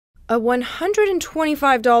A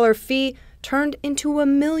 $125 fee turned into $1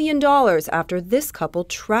 million after this couple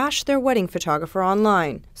trashed their wedding photographer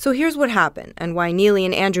online. So here's what happened and why Neely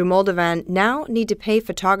and Andrew Moldovan now need to pay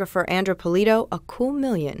photographer Andrea Polito a cool $1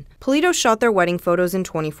 million. Polito shot their wedding photos in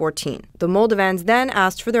 2014. The Moldovans then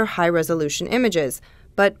asked for their high-resolution images,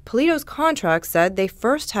 but Polito's contract said they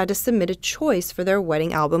first had to submit a choice for their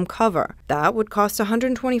wedding album cover. That would cost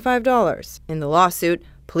 $125. In the lawsuit,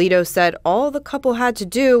 Polito said all the couple had to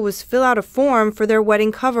do was fill out a form for their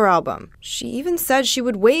wedding cover album. She even said she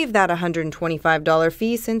would waive that $125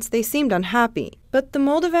 fee since they seemed unhappy. But the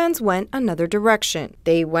Moldovans went another direction.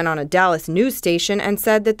 They went on a Dallas news station and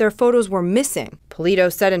said that their photos were missing.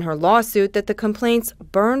 Polito said in her lawsuit that the complaints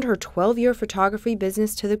burned her 12-year photography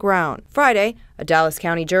business to the ground. Friday, a Dallas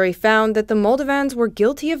County jury found that the Moldovans were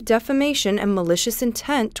guilty of defamation and malicious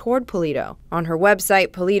intent toward Polito. On her website,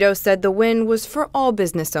 Polito said the win was for all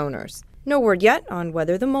business owners. No word yet on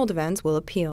whether the Moldovans will appeal.